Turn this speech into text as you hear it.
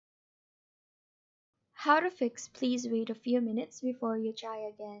How to fix please wait a few minutes before you try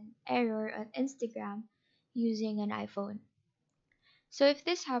again error on Instagram using an iPhone. So if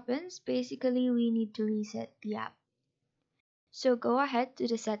this happens, basically we need to reset the app. So go ahead to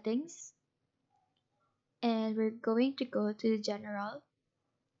the settings and we're going to go to the general.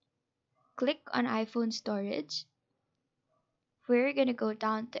 Click on iPhone storage. We're going to go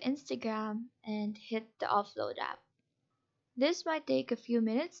down to Instagram and hit the offload app. This might take a few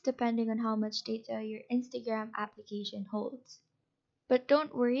minutes depending on how much data your Instagram application holds. But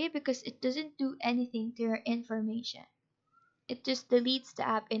don't worry because it doesn't do anything to your information. It just deletes the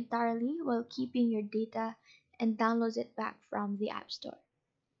app entirely while keeping your data and downloads it back from the App Store.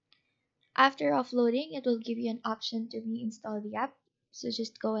 After offloading, it will give you an option to reinstall the app, so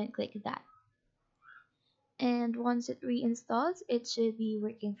just go and click that. And once it reinstalls, it should be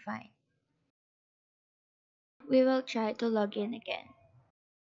working fine. We will try to log in again.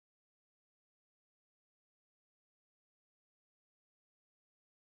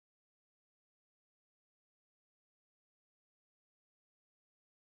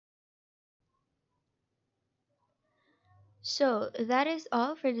 So that is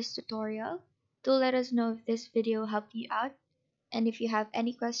all for this tutorial. Do let us know if this video helped you out, and if you have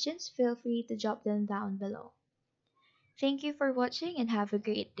any questions, feel free to drop them down below. Thank you for watching and have a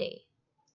great day.